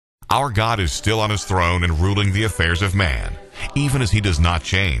Our God is still on his throne and ruling the affairs of man. Even as he does not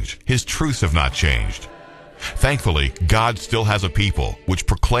change, his truths have not changed. Thankfully, God still has a people which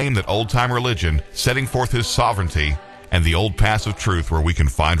proclaim that old-time religion, setting forth his sovereignty, and the old paths of truth where we can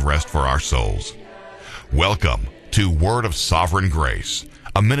find rest for our souls. Welcome to Word of Sovereign Grace,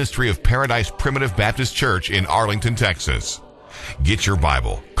 a ministry of Paradise Primitive Baptist Church in Arlington, Texas. Get your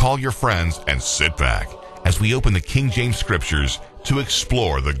Bible, call your friends, and sit back as we open the King James Scriptures to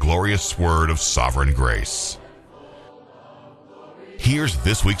explore the glorious Word of Sovereign Grace. Here's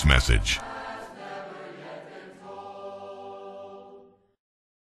this week's message.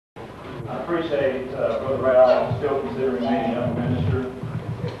 I appreciate Brother Ralph still considering me a young minister,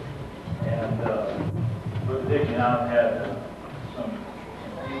 and Brother Dick and I have had some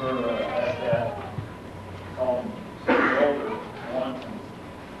humor at that. Called him the older once,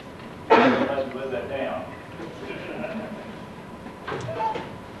 and he has to live that down.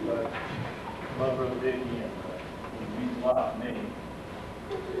 But I love Brother Dick, and it means a lot to me.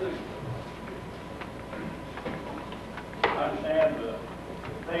 I understand the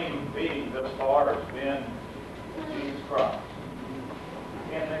theme meeting thus far has been Jesus Christ.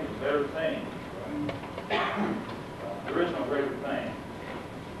 I can't think of a better thing. There is no greater thing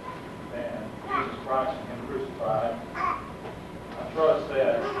than Jesus Christ and Him crucified. I trust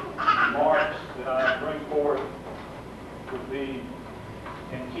that the remarks that I bring forth would be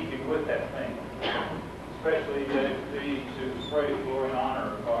in keeping with that thing, especially that it would be to the praise, glory, and honor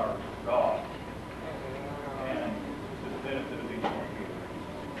of our God and to the benefit of each one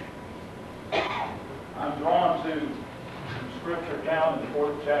here. I'm drawn to some scripture found in the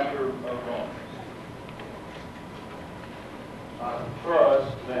 4th chapter of Romans. I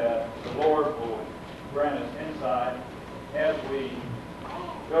trust that the Lord will grant us insight as we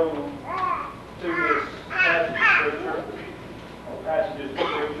go to this passage of Scripture, or passages of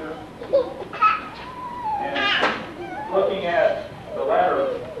Scripture, and looking at the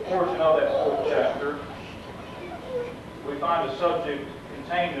latter portion of that 4th chapter, we find a subject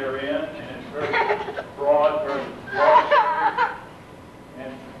contained therein, and it's very broad, very large,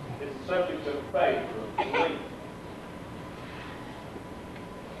 and it's the subject of faith, or belief.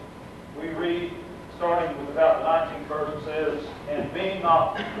 We read, starting with about the 19th verse, it says, "And being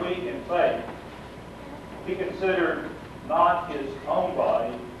not weak in faith, he considered not his own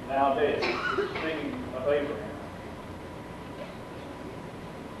body now dead," speaking of Abraham,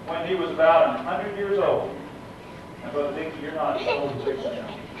 "when he was about 100 years old." And Brother Dick, you're not old now.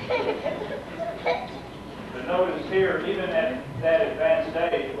 But notice here, even at that advanced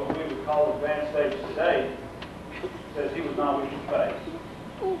age, what we would call advanced age today, says he was not weak in faith.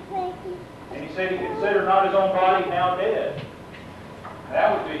 And he said he considered not his own body now dead.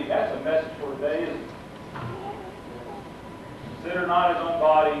 That's a message for today, isn't it? Consider not his own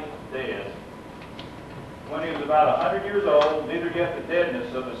body dead. When he was about 100 years old, neither yet the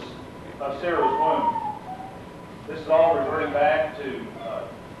deadness of Sarah's womb. This is all referring back to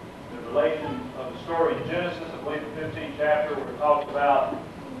the relation of the story in Genesis, I believe the 15th chapter, where it talks about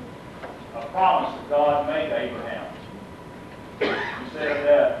a promise that God made to Abraham. He said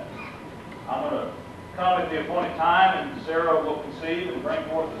that, "I'm going to come at the appointed time, and Sarah will conceive and bring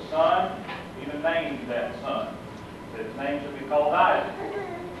forth a son." He even named that son. He said his name should be called Isaac.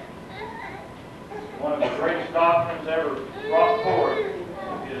 One of the greatest doctrines ever brought forth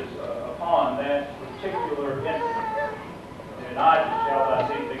is upon that particular incident. "And Isaac shall thy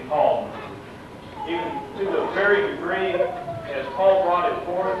seed be called." Even to the very degree as Paul brought it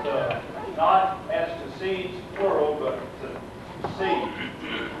forth, not as to seeds plural, but to seed.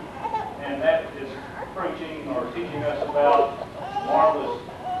 And that is preaching or teaching us about the marvelous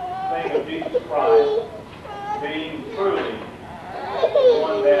thing of Jesus Christ being truly the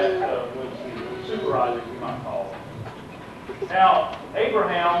one that was the super Isaac, we might call it. Now,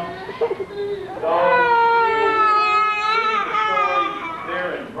 Abraham, though reading the story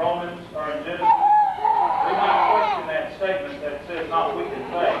there in Romans or in Genesis, we might question that statement that says not weak in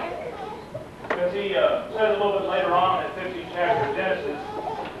faith. Because he says a little bit later on in the 15th chapter of Genesis,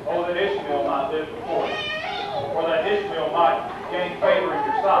 "Oh, that Ishmael might live before you, or that Ishmael might gain favor in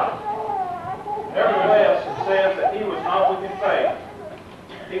your sight." Nevertheless, it says that he was not weak in faith.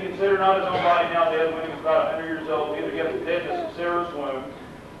 He considered not his own body now dead when he was about 100 years old, neither yet the deadness of Sarah's womb.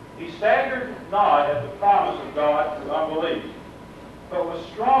 He staggered not at the promise of God through unbelief, but was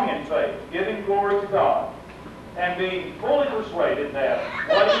strong in faith, giving glory to God, and being fully persuaded that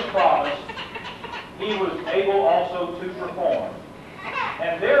what he promised, he was able also to perform.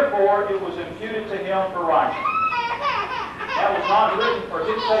 And therefore it was imputed to him for righteousness. That was not written for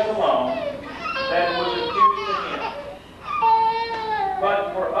his sake alone, that it was imputed to him.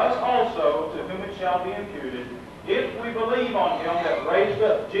 but for us also, to whom it shall be imputed, if we believe on him that raised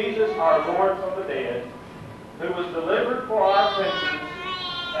up Jesus our Lord from the dead, who was delivered for our offenses,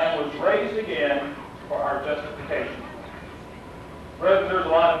 and was raised again for our justification. Brethren, there's a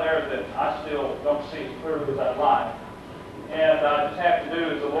lot in there that I still don't see as clearly as I'd like. And I just have to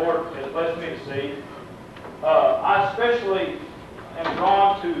do as the Lord has blessed me to see. I especially am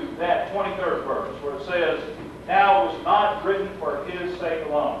drawn to that 23rd verse where it says, "Now it was not written for his sake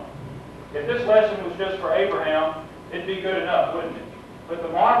alone." If this lesson was just for Abraham, it'd be good enough, wouldn't it? But the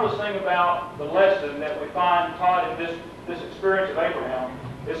marvelous thing about the lesson that we find taught in this experience of Abraham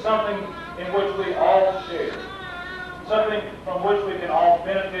is something in which we all share. Something from which we can all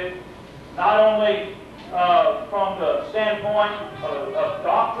benefit, not only from the standpoint of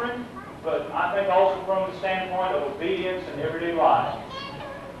doctrine, but I think also from the standpoint of obedience in everyday life.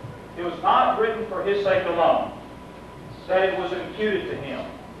 It was not written for his sake alone, that it was imputed to him,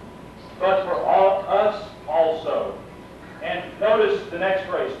 but for all us also. And notice the next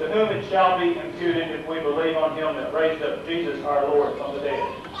phrase, "To whom it shall be imputed if we believe on him that raised up Jesus our Lord from the dead."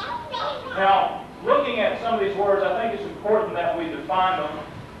 Now, looking at some of these words, I think it's important that we define them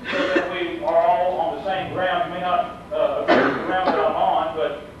so that we are all on the same ground. You may not agree with the ground that I'm on,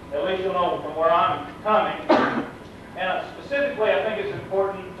 but at least you'll know from where I'm coming. And specifically, I think it's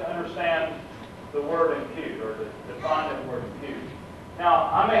important to understand the word impute, or to define that word impute.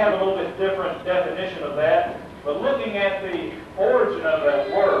 Now, I may have a little bit different definition of that, but looking at the origin of that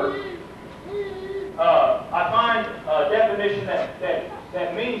word, I find a definition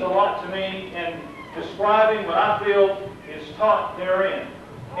that means a lot to me in describing what I feel is taught therein.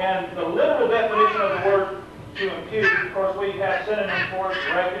 And the literal definition of the word to impute, of course, we have synonyms for it: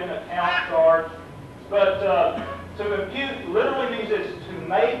 reckon, account, charge. But to impute literally means this: to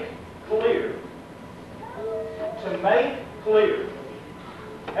make clear. To make clear.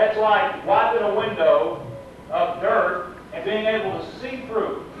 That's like wiping a window of dirt and being able to see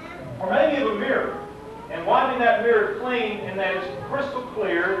through it. Or maybe of a mirror, and wiping that mirror clean, and that it's crystal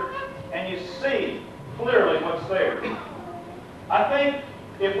clear, and you see clearly what's there. I think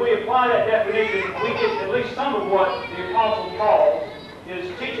if we apply that definition, we get at least some of what the Apostle Paul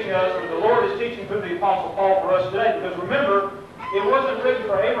is teaching us, or the Lord is teaching through the Apostle Paul for us today. Because remember, it wasn't written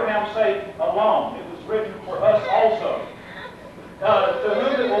for Abraham's sake alone. It was written for us also. To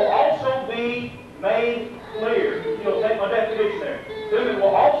whom it will also be made clear. You'll take my definition there. To whom it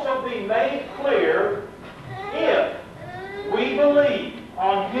will also be made clear if we believe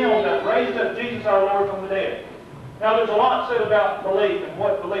on him that raised up Jesus our Lord from the dead. Now, there's a lot said about belief and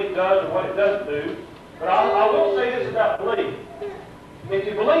what belief does and what it doesn't do. But I will say this about belief. If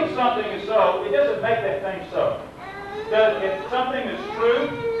you believe something is so, it doesn't make that thing so. If something is true,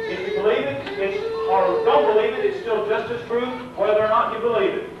 if you believe it, or don't believe it, it's still just as true whether or not you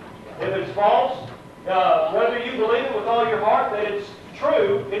believe it. If it's false, whether you believe it with all your heart that it's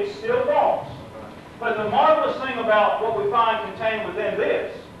true, it's still false. But the marvelous thing about what we find contained within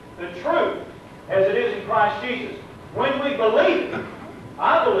this, the truth, as it is in Christ Jesus, when we believe it,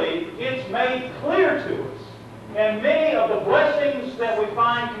 I believe it's made clear to us. And many of the blessings that we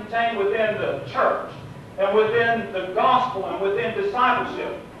find contained within the church, and within the gospel, and within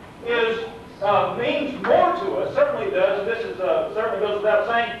discipleship, means more to us, certainly does, and this is certainly goes without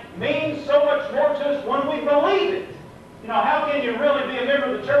saying, means so much more to us when we believe it. You know, how can you really be a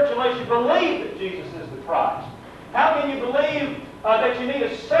member of the church unless you believe that Jesus is the Christ? How can you believe that you need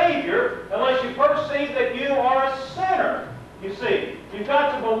a Savior unless you first see that you are a sinner? You see, you've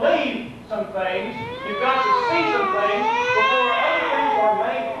got to believe some things, you've got to see some things before other things are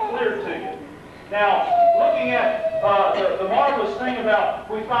made clear to you. Now, looking at the marvelous thing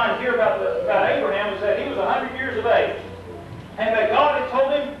we find here about Abraham is that he was 100 years of age. And that God had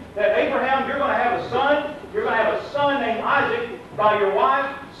told him that, Abraham, you're going to have a son. You're going to have a son named Isaac by your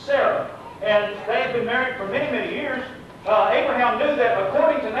wife, Sarah. And they had been married for many, many years. Abraham knew that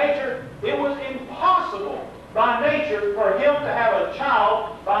according to nature, it was impossible by nature for him to have a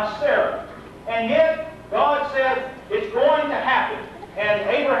child by Sarah. And yet, God said, it's going to happen. And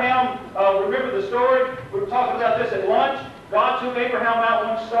Abraham, remember the story? We were talking about this at lunch. God took Abraham out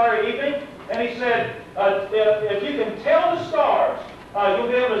one starry evening, and he said, if you can tell the stars, you'll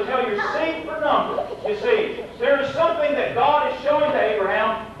be able to tell your seed for number. You see, there is something that God is showing to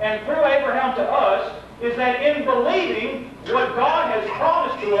Abraham, and through Abraham to us, is that in believing what God has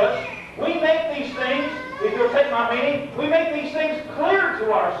promised to us, we make these things, if you'll take my meaning, we make these things clear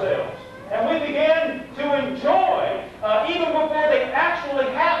to ourselves. And we begin to enjoy, even before they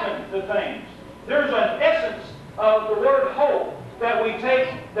actually happen, the things. There's an essence of the word hope that we take,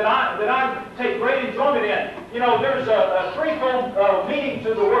 that I take great enjoyment in. You know, there's a threefold meaning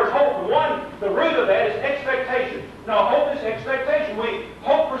to the word hope. One, the root of that is expectation. Now, hope is expectation. We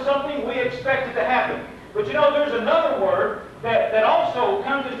hope for something, we expect it to happen. But you know, there's another word that also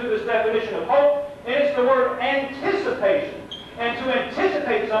comes into this definition of hope, and it's the word anticipation. And to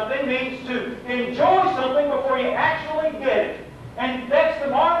anticipate something means to enjoy something before you actually get it. And that's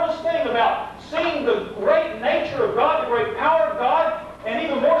the marvelous thing about seeing the great nature of God, the great power of God, and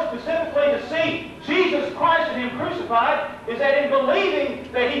even more specifically to see Jesus Christ and Him crucified, is that in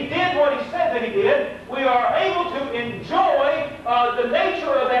believing that He did what He said that He did, we are able to enjoy the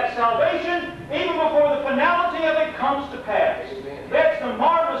nature of that salvation even before the finality of it comes to pass. That's the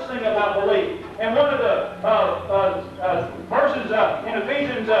marvelous thing about belief. And one of the verses in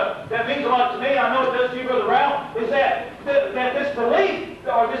Ephesians that means a lot to me, I know it does to you, Brother Ralph, is that this belief,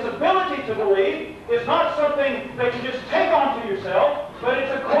 or this ability to believe, is not something that you just take onto yourself, but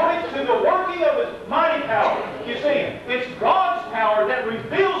it's according to the working of His mighty power. You see, it's God's power that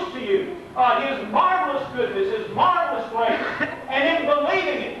reveals to you His marvelous goodness, His marvelous grace. And in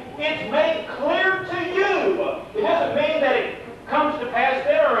believing it, it's made clear to you. It doesn't mean that it comes to pass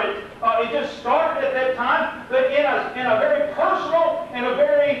then, or it just started at that time, but in a very personal and a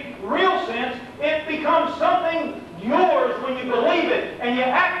very real sense, it becomes something yours when you believe it, and you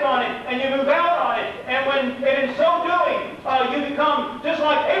act on it, and you move out on it, and in so doing, you become just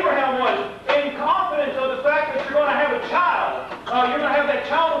like Abraham was, in confidence of the fact that you're going to have a child. You're going to have that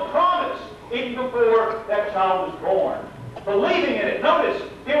child of promise, even before that child was born. Believing in it. Notice,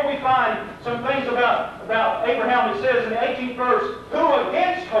 here we find some things about Abraham. It says in the 18th verse, who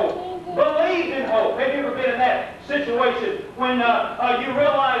against hope believed in hope. Have you ever been in that situation when you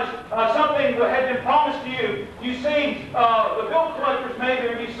realize something had been promised to you? You see the bill collectors maybe,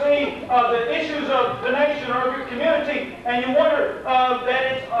 or you see the issues of the nation or of your community, and you wonder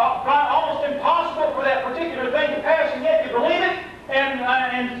that it's almost impossible for that particular thing to pass, and yet you believe it, and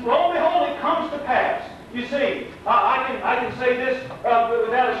lo and behold, it comes to pass. You see, I can say this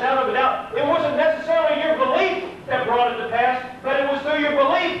without a shadow of a doubt. It wasn't necessarily your belief that brought it to pass, but it was through your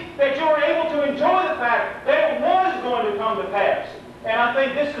belief that you were able to enjoy the fact that it was going to come to pass. And I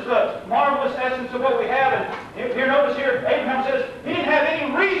think this is the marvelous essence of what we have. And here, notice here, Abraham says he didn't have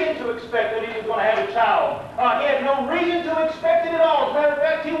any reason to expect that he was going to have a child. He had no reason to expect it at all. As a matter of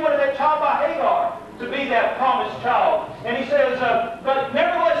fact, he wanted that child by Hagar to be that promised child. And he says, but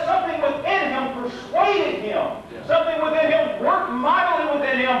nevertheless, something within him persuaded him. Something within him worked mightily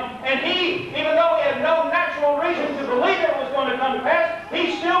within him. And he, even though he had no natural reason to believe it was going to come to pass,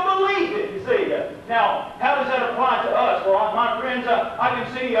 he still believed it, you see. Now, how does that apply to us? Well, my friends, I can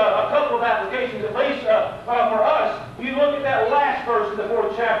see a couple of applications, at least for us. You look at that last verse in the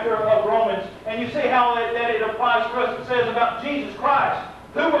 4th chapter of Romans, and you see how that it applies for us. It says about Jesus Christ,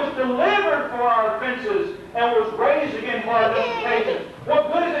 who was delivered for our offenses and was raised again for our justification.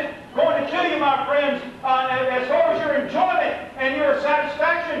 What good is it going to you, my friends, as far as your enjoyment and your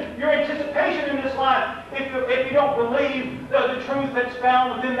satisfaction, your anticipation in this life, if you don't believe the truth that's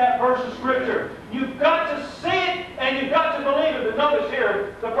found within that verse of Scripture? You've got to see it and you've got to believe it. But notice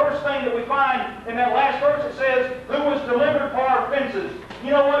here, the first thing that we find in that last verse, it says, who was delivered for our offenses. You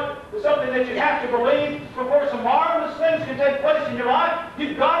know what? It's something that you have to believe before some marvelous things can take place in your life.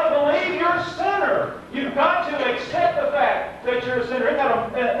 You've got to believe you're a sinner. You've got to accept the fact that you're a sinner. Isn't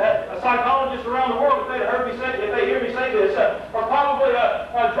that a psychologist around the world, if they hear me say this, or probably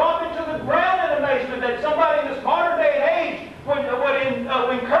drop into the ground in amazement that somebody in this modern day and age would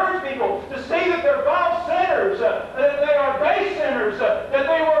encourage people to see that they're vile sinners, that they are base sinners, that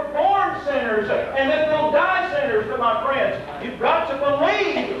they were born sinners, and that they'll die sinners. But my friends, you've got to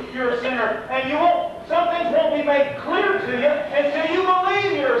believe you're a sinner, and some things won't be made clear to you until you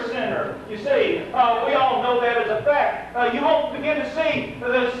believe you're a sinner. You see, we all know that as a fact. You won't begin to see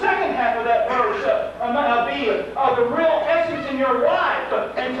the second half of that verse be the real essence in your life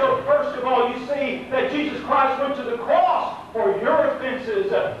until, first of all, you see that Jesus Christ went to the cross for your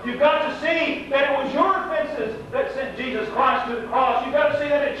offenses. You've got to see that it was your offenses that sent Jesus Christ to the cross. You've got to see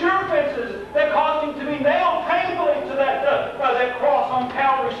that it's your offenses that caused Him to be nailed painfully to that cross on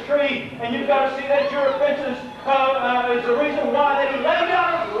Calvary's tree. And you've got to see that your offenses is the reason why that He laid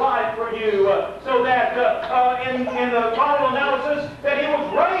down His life for you, so that in the final analysis that He was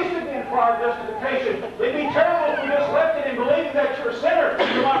raised again for our justification. It'd be terrible if we just left it in believing that you're a sinner.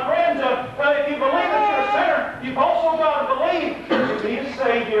 So my friends, if you believe that you're a sinner, you've also got to believe that you need a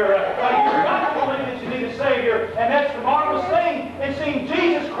Savior. You've got to believe that you need a Savior. And that's the marvelous thing in seeing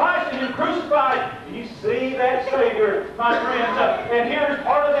Jesus Christ and Him crucified. You see that Savior, my friends. And here's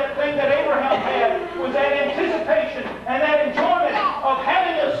part of that thing that Abraham had, was that anticipation and that enjoyment of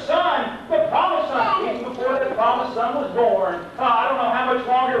having a son, the promised son, even before that promised son was born. I don't know how much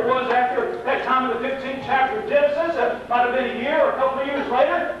longer it was after that time in the 15th chapter of Genesis. It might have been a year or a couple of years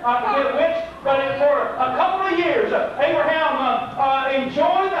later. I forget which. But for a couple of years, Abraham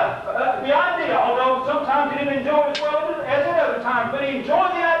enjoyed the idea, although sometimes he didn't enjoy it as well as at other times, but he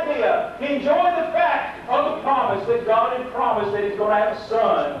enjoyed the idea. He enjoyed the fact of the promise that God had promised that he's going to have a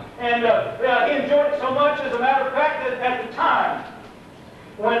son. And he enjoyed it so much, as a matter of fact, that at the time,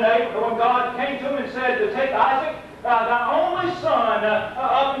 when God came to him and said to take Isaac, thy only son,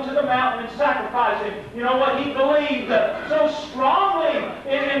 up into the mountain and sacrifice him. You know what? He believed so strongly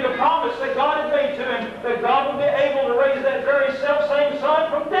in the promise that God had made to him that God would be able to raise that very self-same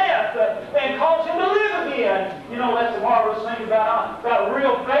son from death and cause him to live again. You know, that's the marvelous thing about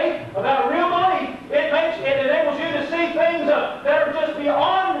real faith, about real belief. It enables you to see things that are just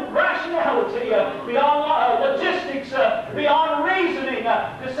beyond rationality, beyond logistics, beyond reasoning,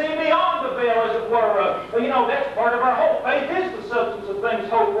 to see beyond the veil, as it were. You know, that's part of our hope. Faith is the substance of things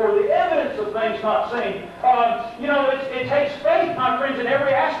hoped for, the evidence of things not seen. You know, it takes faith, my friends, in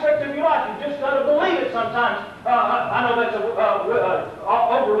every aspect of your life. You've just got to believe it sometimes. I know that's an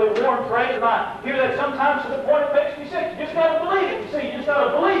overly warm phrase, and I hear that sometimes to the point it makes me sick. You just got to believe it. You see, you just got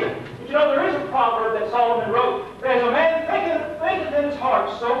to believe it. But you know, there is a proverb that Solomon wrote. As a man thinketh in his heart,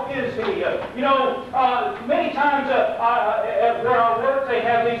 so is he. You know, many times where I work, they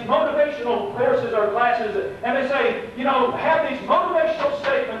have these motivational courses or classes, and they say, you know, have these motivational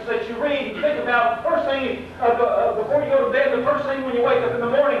statements that you read and think about first thing before you go to bed, the first thing when you wake up in the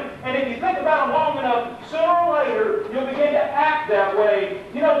morning. And if you think about them long enough, sooner or later, you'll begin to act that way.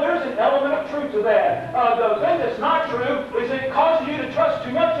 You know, there's an element of truth to that. The thing that's not true is that it causes you to trust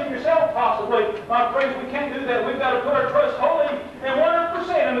too much in yourself, possibly. My friends, we can't do that. We've got to put our trust wholly and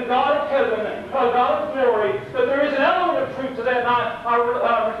 100% in the God of heaven, God of glory. But there is an element of truth to that, and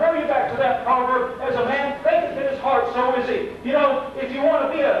I refer you back to that proverb, as a man thinketh in his heart, so is he. You know, if you want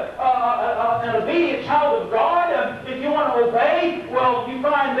to be an obedient child of God, if you want to obey, well, you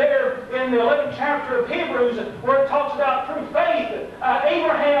find there in the 11th chapter of Hebrews where it talks about true faith.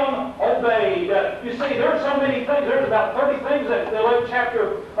 Abraham obeyed. You see, there's so many things. There's about 30 things that the 11th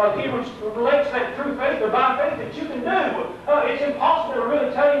chapter of Hebrews relates to that true faith or by faith that you can do. It's impossible to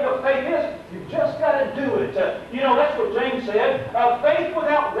really tell you what faith is. You've just got to do it. You know, that's what James said. Faith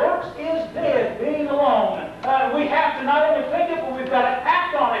without works is dead, being alone. We have to not only think it, but we've got to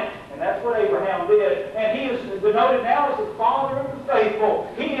act on it. And that's what Abraham did. And he is denoted now as the father of the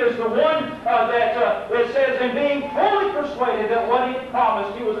faithful. He is the one that says, in being fully persuaded that what he had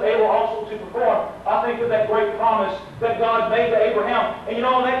promised, he was able also to perform. I think of that great promise that God made to Abraham. And you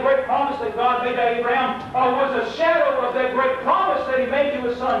know, that great promise that God made to Abraham was a shadow of that great promise that he made to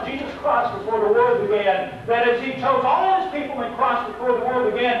his son, Jesus Christ, before the world began. That as he chose all his people in Christ before the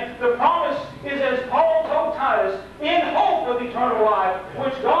world began, the promise is, as Paul told Titus, in hope of eternal life,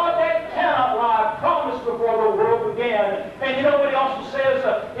 which God that cannot lie promised before the world began. And you know what he also says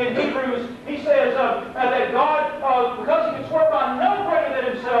in Hebrews? He says that God, because he can swear by no greater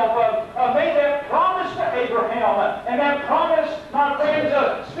than himself, made that promise to Abraham. And that promise, my friends,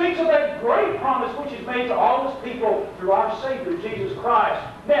 speaks of that great promise which is made to all his people through our Savior, Jesus Christ.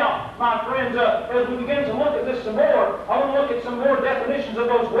 Now, my friends, as we begin to look at this some more, I want to look at some more definitions of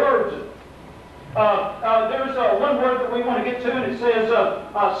those words. There's one word that we want to get to, and it says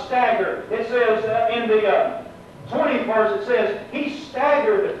stagger. It says in the 20th verse, it says, he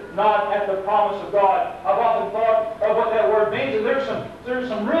staggered not at the promise of God. I've often thought of what that word means, and there's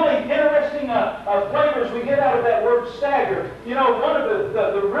some really interesting flavors we get out of that word stagger. You know, one of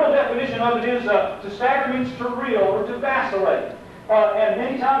the real definition of it is to stagger means to reel or to vacillate. And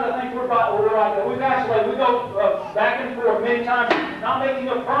many times I think we're like that. We vacillate. We go back and forth many times, not making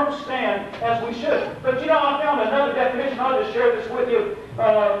a firm stand as we should. But you know, I found another definition. I'll just share this with you.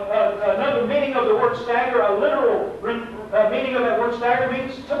 Another meaning of the word stagger, a literal meaning of that word stagger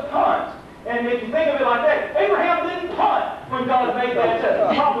means to punt. And if you think of it like that, Abraham didn't punt when God made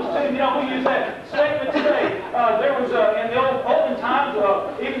that promise to him. You know, we use that statement today. There was, in the olden times,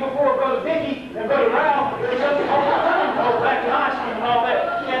 even before Brother Dickey and Brother Ralph, there was something called punting pole back in high school and all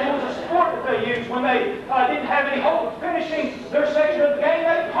that. And it was a sport that they used when they didn't have any hope of finishing their section of the game,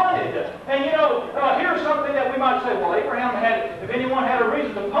 they punted. And you know, here's something that we might say, well, Abraham had, if anyone had a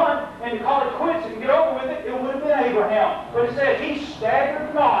reason to punt and to call it quits and get over with it, it would have been Abraham. But it says he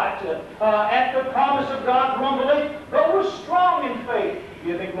staggered not at the promise of God from unbelief, but was strong in faith,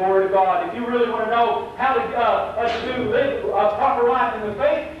 giving glory to God. If you really want to know how to live a proper life in the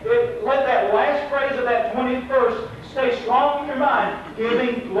faith, let that last phrase of that 20th verse stay strong in your mind,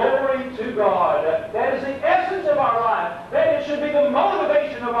 giving glory to God. That is the essence of our life. That should be the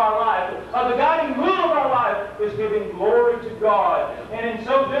motivation of our life, the guiding rule of our life, is giving glory to God. And in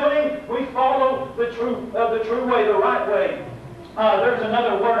so doing, we follow the true way, the right way. There's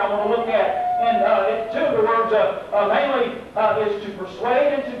another word I want to look at. And two of the words mainly is to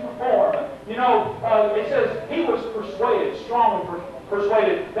persuade and to perform. You know, it says he was persuaded, strongly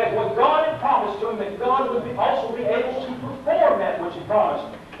persuaded, that what God had promised to him, that God would also be able to perform that which he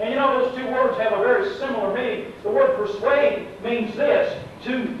promised. And you know, those two words have a very similar meaning. The word persuade means this,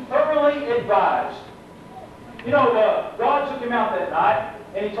 to thoroughly advise. You know, God took him out that night,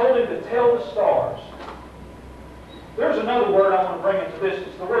 and he told him to tell the stars. There's another word I want to bring into this.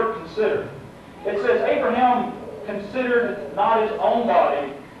 It's the word consider. It says, Abraham considered not his own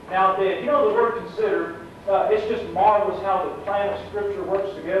body now dead. You know the word consider, it's just marvelous how the plan of Scripture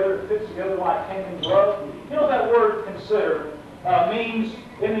works together. It fits together like hand and glove. You know that word consider means,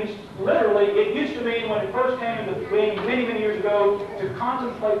 it means literally, it used to mean when it first came into being many, many years ago, to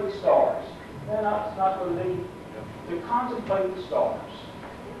contemplate the stars. And not believe, to contemplate the stars.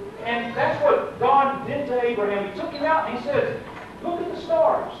 And that's what God did to Abraham. He took him out and he said, look at the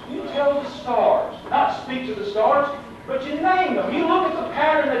stars. You tell the stars. Not speak to the stars, but you name them. You look at the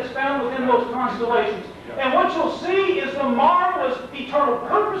pattern that's found within those constellations. And what you'll see is the marvelous eternal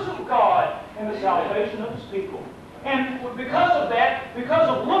purpose of God in the salvation of His people. And because of that, because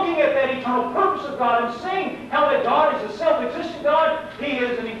of looking at that eternal purpose of God and seeing how that God is a self-existent God, He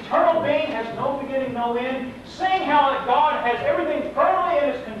is an eternal being, has no beginning, no end, seeing how that God has everything firmly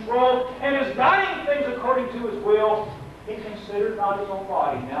in His control and is guiding things according to His will, he considered not his own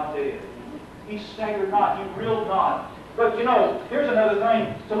body, now dead. He staggered not, he reeled not. But you know, here's another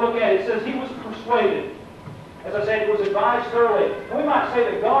thing to look at. It says he was persuaded. As I said, it was advised thoroughly. And we might say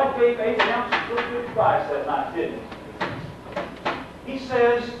that God gave Abraham some pretty good advice that night, didn't He? He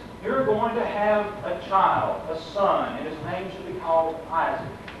says, you're going to have a child, a son, and his name shall be called Isaac.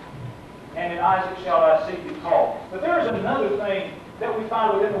 And in Isaac shall thy seed be called. But there is another thing that we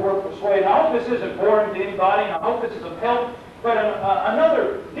find within the word persuade. And I hope this isn't boring to anybody, and I hope this is of help. But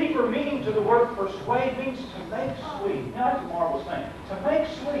another deeper meaning to the word persuade means to make sweet. Now, that's a marvelous thing. To make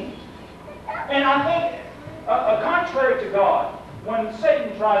sweet. And I think, contrary to God, when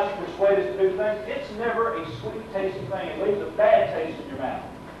Satan tries to persuade us to do things, it's never a sweet-tasting thing. It leaves a bad taste in your mouth.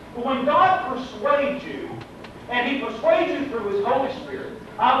 But when God persuades you, and He persuades you through His Holy Spirit,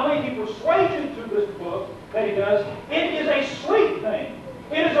 I believe He persuades you through this book that He does, it is a sweet thing.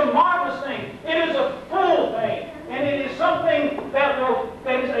 It is a marvelous thing. It is a full thing. And it is something that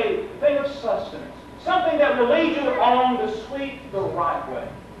is a thing of sustenance. Something that will lead you along the sweet, the right way.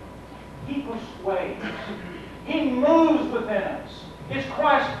 He persuades. He moves within us. It's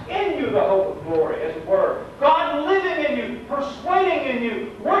Christ in you, the hope of glory, as it were. God living in you, persuading in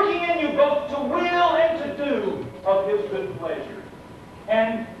you, working in you both to will and to do of His good pleasure.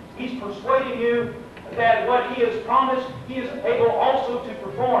 And He's persuading you that what He has promised, He is able also to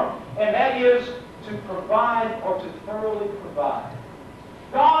perform. And that is to provide or to thoroughly provide.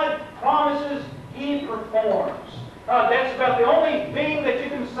 God promises, He performs. That's about the only being that you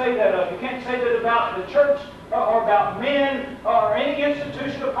can say that of. You can't say that about the church or about men or any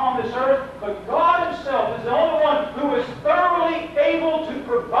institution upon this earth, but God Himself is the only one who is thoroughly able to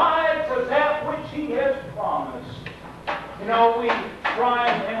provide for that which He has promised. You know, we try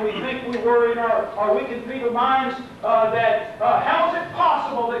and we think we worry in our wicked feeble minds that how is it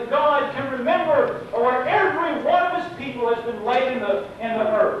possible that God can remember where every one of His people has been laid in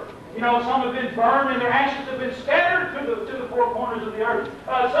the earth? You know, some have been burned and their ashes have been scattered to the four corners of the earth.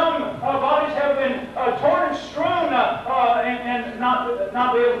 Some bodies have been torn and strewn and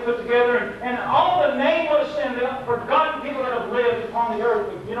not be able to put together. And all the nameless and the forgotten people that have lived upon the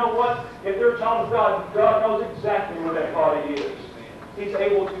earth. But you know what? If they're a child of God, God knows exactly where that body is. He's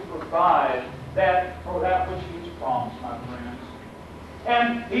able to provide that for that which He's promised, my friends.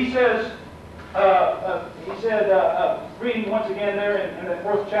 And He says, reading once again there in the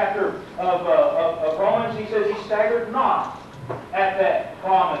 4th chapter of Romans, He says, He staggered not at that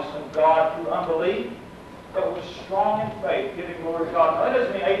promise of God through unbelief, but was strong in faith, giving glory to God. Now, that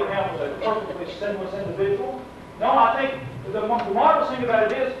doesn't mean Abraham was a perfectly sinless individual. No, I think the marvelous thing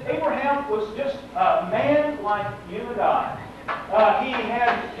about it is Abraham was just a man like you and I. He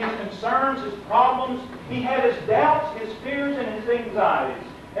had his concerns, his problems. He had his doubts, his fears, and his anxieties.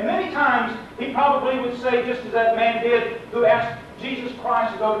 And many times he probably would say, just as that man did who asked Jesus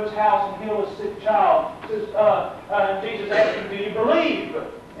Christ to go to his house and heal a sick child. Says, Jesus asked him, do you believe?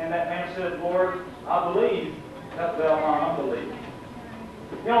 And that man said, Lord, I believe, help thou my unbelief.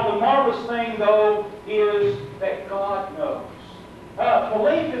 You know, the marvelous thing, though, is that God knows.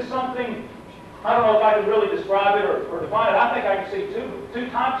 Belief is something, I don't know if I can really describe it or define it. I think I can see two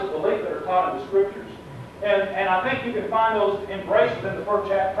types of belief that are taught in the Scriptures. And I think you can find those embraced within the first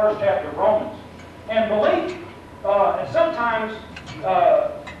chapter of Romans. And belief, and sometimes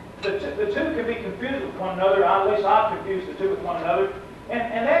the two can be confused with one another. At least I've confused the two with one another.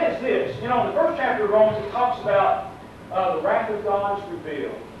 And that is this. You know, in the first chapter of Romans, it talks about the wrath of God is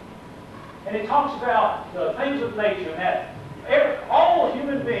revealed. And it talks about the things of nature, and that all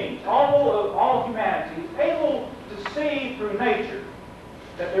human beings, all humanity is able to see through nature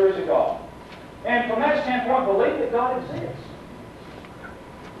that there is a God. And from that standpoint, believe that God exists.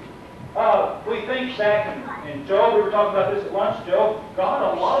 We think back in Job, we were talking about this at lunch, Job,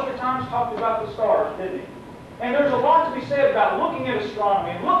 God a lot of the times talked about the stars, didn't he? And there's a lot to be said about looking at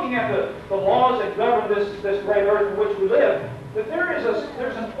astronomy and looking at the laws that govern this great earth in which we live, that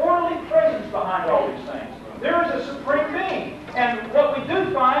there's an orderly presence behind all these things. There is a supreme being. And what we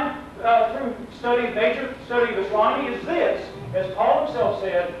do find through study of nature, study of astronomy, is this. As Paul himself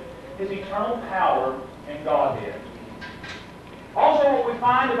said, his eternal power and Godhead. Also, what we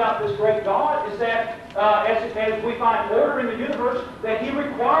find about this great God is that as we find order in the universe, that He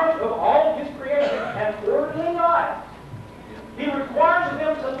requires of all His creation an orderly life. He requires of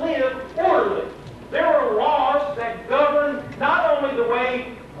them to live orderly. There are laws that govern not only the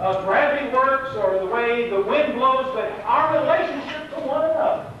way gravity works or the way the wind blows, but our relationship to one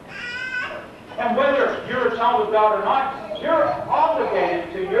another. And whether you're a child of God or not, you're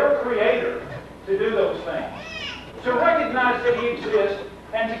obligated to your Creator to do those things. To recognize that He exists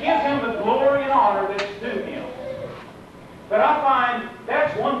and to give Him the glory and honor that's due Him. But I find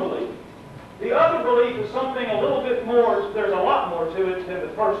that's one belief. The other belief is something a little bit more, there's a lot more to it than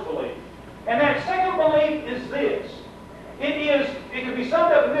the first belief. And that second belief is this. It can be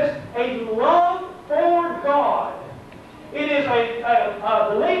summed up in this, a love for God. It is a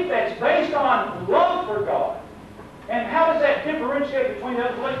belief that's based on love for God. And how does that differentiate between the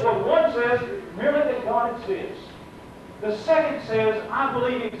other beliefs? Well, one says merely that God exists. The second says, I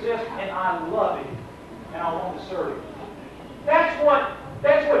believe He exists and I love Him and I want to serve Him. That's what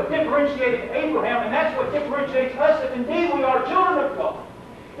differentiated Abraham, and that's what differentiates us, if indeed we are children of God,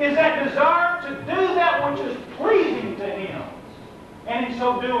 is that desire to do that which is pleasing to Him. And in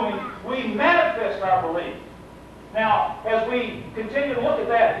so doing, we manifest our belief. Now, as we continue to look at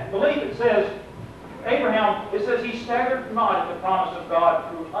that belief, it says, he staggered not at the promise of God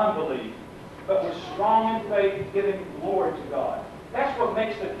through unbelief, but was strong in faith, giving glory to God. That's what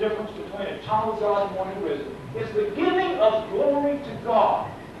makes the difference between a child of God and one who isn't. It's the giving of glory to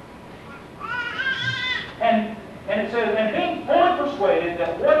God. And it says, and being fully persuaded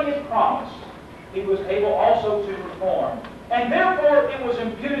that what He had promised, He was able also to perform. And therefore it was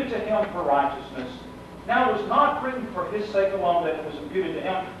imputed to Him for righteousness. Now it was not written for His sake alone that it was imputed to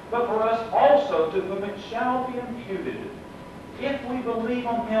Him, but for us also, to whom it shall be imputed, if we believe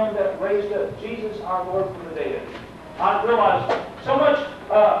on Him that raised up Jesus our Lord from the dead. I realize so much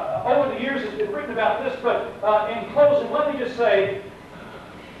over the years has been written about this, but in closing, let me just say,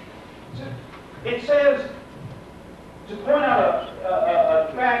 it says, to point out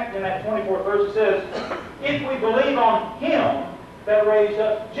a fact in that 24th verse, it says, if we believe on Him that raised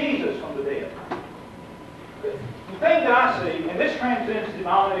up Jesus from the dead. The thing that I see, and this transcends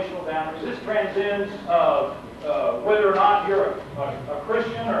denominational boundaries, this transcends whether or not you're a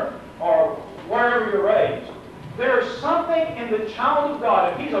Christian or wherever you're raised. There is something in the child of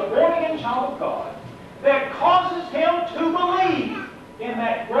God, if he's a born-again child of God, that causes him to believe in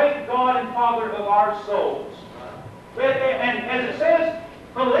that great God and Father of our souls. And as it says,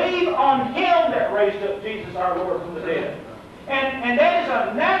 believe on Him that raised up Jesus our Lord from the dead. And that is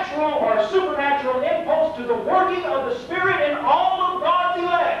a natural or a supernatural impulse to the working of the Spirit in all of God's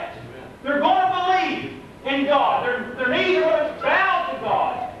elect. They're going to believe in God. Their knees are going to bow to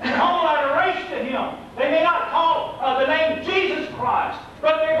God in humble adoration to Him. They may not call the name Jesus Christ,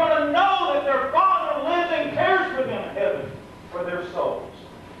 but they're going to know that their Father lives and cares for them in heaven, for their souls.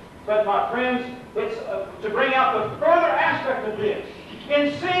 But my friends, it's to bring out the further aspect of this.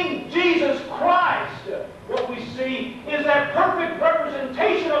 In seeing Jesus Christ, what we see is that perfect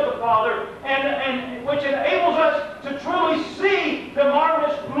representation of the Father, and which enables us to truly see the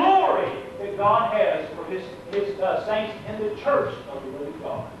marvelous glory that God has for His saints in the church of the living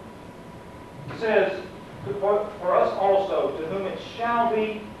God. It says, for us also, to whom it shall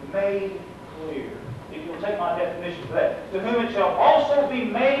be made clear. If you'll take my definition for that. To whom it shall also be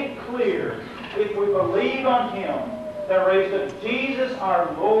made clear, if we believe on Him that raised up Jesus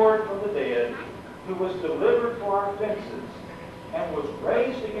our Lord from the dead, who was delivered for our offenses, and was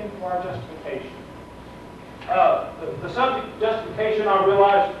raised again for our justification. The subject of justification, I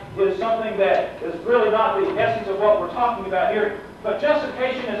realize, is something that is really not the essence of what we're talking about here. But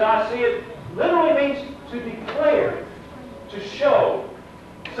justification, as I see it, literally means to declare, to show.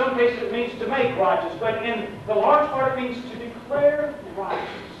 In some cases it means to make righteous, but in the large part it means to declare righteous.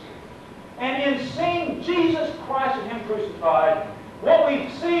 And in seeing Jesus Christ and Him crucified, what we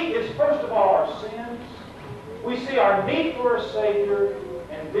see is first of all our sins. We see our need for a Savior,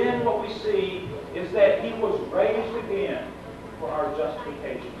 and then what we see is that He was raised again for our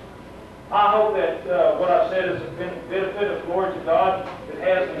justification. I hope that what I've said has been a benefit of glory to God. If it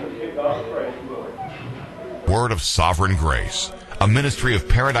has, then we give God the praise and glory. Word of Sovereign Grace, a ministry of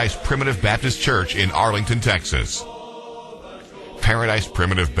Paradise Primitive Baptist Church in Arlington, Texas. Paradise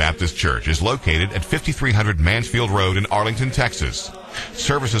Primitive Baptist Church is located at 5300 Mansfield Road in Arlington, Texas.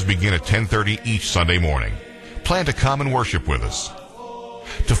 Services begin at 10:30 each Sunday morning. Plan to come and worship with us.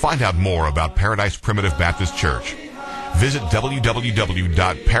 To find out more about Paradise Primitive Baptist Church, visit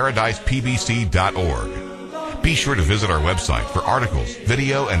www.paradisepbc.org. Be sure to visit our website for articles,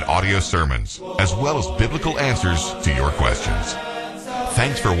 video, and audio sermons, as well as biblical answers to your questions.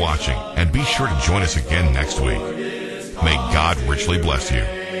 Thanks for watching, and be sure to join us again next week. May God richly bless you.